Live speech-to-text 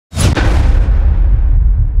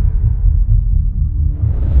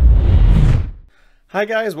Hi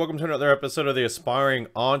guys, welcome to another episode of The Aspiring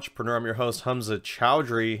Entrepreneur. I'm your host Hamza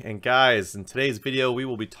Chowdhury, and guys, in today's video we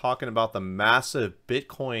will be talking about the massive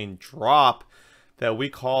Bitcoin drop that we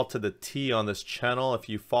call to the T on this channel. If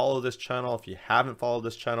you follow this channel, if you haven't followed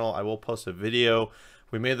this channel, I will post a video.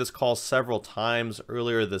 We made this call several times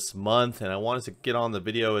earlier this month, and I wanted to get on the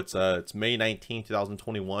video. It's May 19,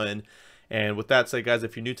 2021. And with that said, guys,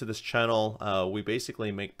 if you're new to this channel, we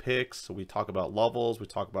basically make picks. We talk about levels, we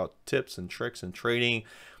talk about tips and tricks and trading.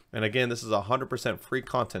 And again, this is a 100% free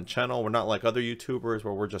content channel. We're not like other YouTubers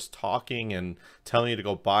where we're just talking and telling you to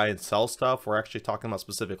go buy and sell stuff. We're actually talking about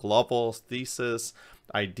specific levels, thesis,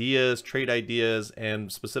 ideas, trade ideas,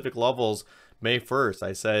 and specific levels. May 1st,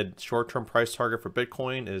 I said short-term price target for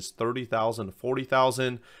Bitcoin is 30,000 to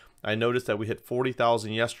 40,000. I noticed that we hit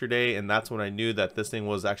 40,000 yesterday, and that's when I knew that this thing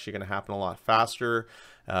was actually going to happen a lot faster,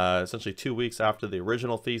 essentially 2 weeks after the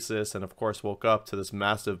original thesis, and of course woke up to this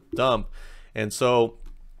massive dump. And so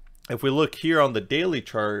if we look here on the daily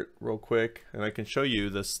chart real quick, and I can show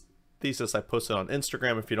you this thesis I posted on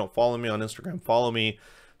Instagram. If you don't follow me on Instagram, follow me.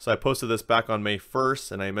 So I posted this back on May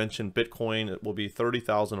 1st, and I mentioned Bitcoin, it will be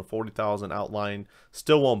 30,000 to 40,000 outline.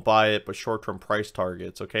 Still won't buy it, but short-term price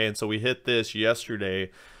targets, okay? And so we hit this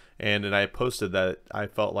yesterday. And then I posted that I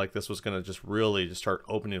felt like this was going to just really just start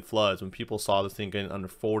opening floods when people saw this thing getting under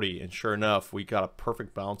 40. And sure enough, we got a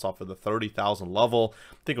perfect bounce off of the 30,000 level.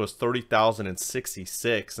 I think it was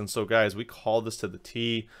 30,066. And so guys, we call this to the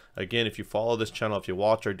T. Again, if you follow this channel, if you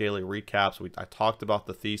watch our daily recaps, I talked about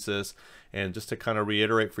the thesis. And just to kind of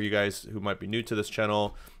reiterate for you guys who might be new to this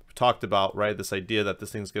channel, we talked about, right, this idea that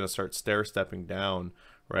this thing's going to start stair-stepping down.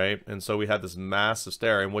 Right, and so we had this massive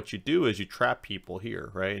stare, and what you do is you trap people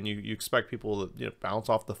here, right, and you expect people to bounce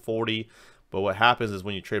off the 40, but what happens is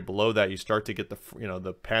when you trade below that, you start to get the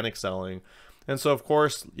the panic selling. And so of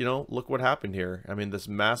course, look what happened here. I mean, this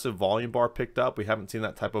massive volume bar picked up. We haven't seen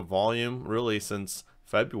that type of volume really since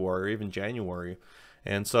February or even January.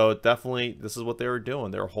 And so definitely this is what they were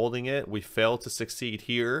doing. They were holding it. We failed to succeed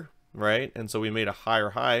here, right, and so we made a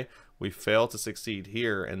higher high. We failed to succeed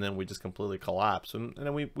here, and then we just completely collapsed. And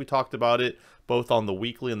then we talked about it both on the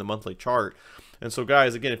weekly and the monthly chart. And so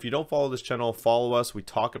guys, again, if you don't follow this channel, follow us. We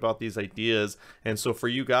talk about these ideas. And so for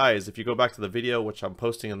you guys, if you go back to the video, which I'm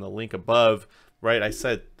posting in the link above, right, I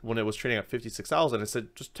said when it was trading at 56,000, I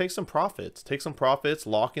said just take some profits. Take some profits,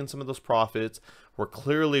 lock in some of those profits. We're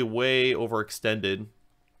clearly way overextended.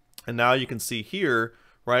 And now you can see here,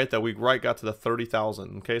 right, that we got to the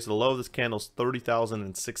 30,000. Okay, so the low of this candle is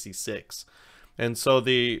 30,066. And so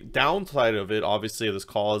the downside of it, obviously, of this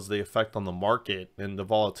call is the effect on the market and the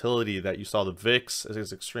volatility that you saw. The VIX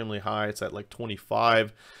is extremely high. It's at like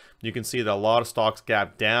 25. You can see that a lot of stocks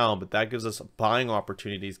gap down, but that gives us buying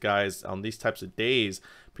opportunities, guys, on these types of days.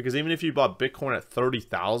 Because even if you bought Bitcoin at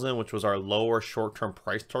 30,000, which was our lower short-term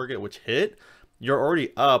price target, which hit, you're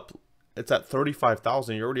already up. It's at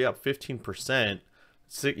 35,000. You're already up 15%.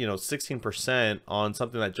 16% on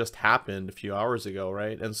something that just happened a few hours ago,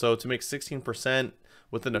 right? And so to make 16%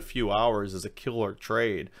 within a few hours is a killer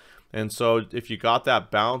trade. And so if you got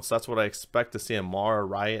that bounce, that's what I expect to see in Mara,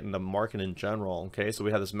 right, and the market in general. Okay, so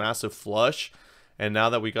we had this massive flush, and now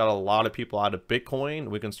that we got a lot of people out of Bitcoin,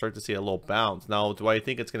 we can start to see a little bounce. Now, do I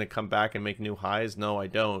think it's going to come back and make new highs? No, I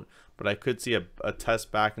don't. But I could see a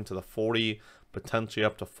test back into the 40, potentially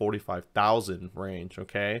up to 45,000 range,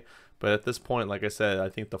 okay? But at this point, like I said, I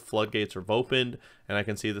think the floodgates have opened, and I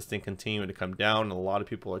can see this thing continuing to come down, and a lot of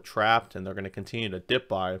people are trapped, and they're going to continue to dip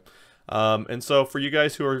buy. And so for you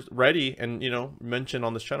guys who are ready and, mentioned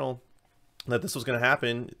on this channel that this was going to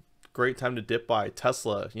happen, great time to dip buy.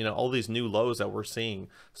 Tesla, all these new lows that we're seeing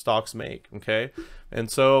stocks make, okay? And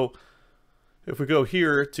so if we go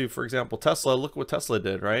here to, for example, Tesla, look what Tesla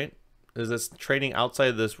did, right? Is this trading outside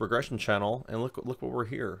of this regression channel, and look what we're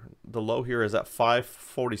here. The low here is at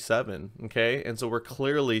 547, okay? And so we're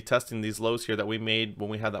clearly testing these lows here that we made when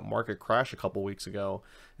we had that market crash a couple weeks ago.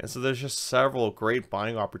 And so there's just several great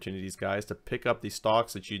buying opportunities, guys, to pick up these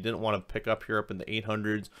stocks that you didn't want to pick up here up in the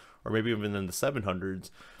 800s or maybe even in the 700s.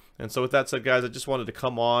 And so with that said, guys, I just wanted to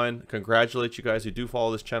come on, congratulate you guys who do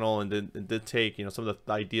follow this channel and did take, some of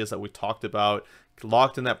the ideas that we talked about,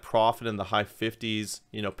 locked in that profit in the high 50s,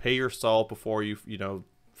 pay yourself before you,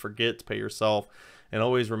 forget to pay yourself. And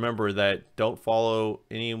always remember that don't follow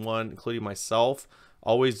anyone, including myself.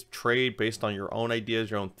 Always trade based on your own ideas,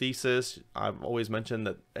 your own thesis. I've always mentioned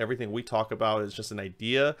that everything we talk about is just an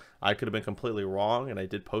idea. I could have been completely wrong, and I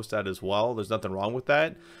did post that as well. There's nothing wrong with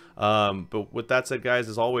that. But with that said, guys,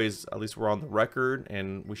 as always, at least we're on the record,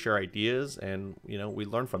 and we share ideas, and we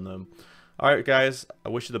learn from them. All right, guys, I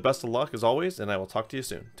wish you the best of luck as always, and I will talk to you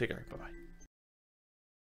soon. Take care. Bye-bye.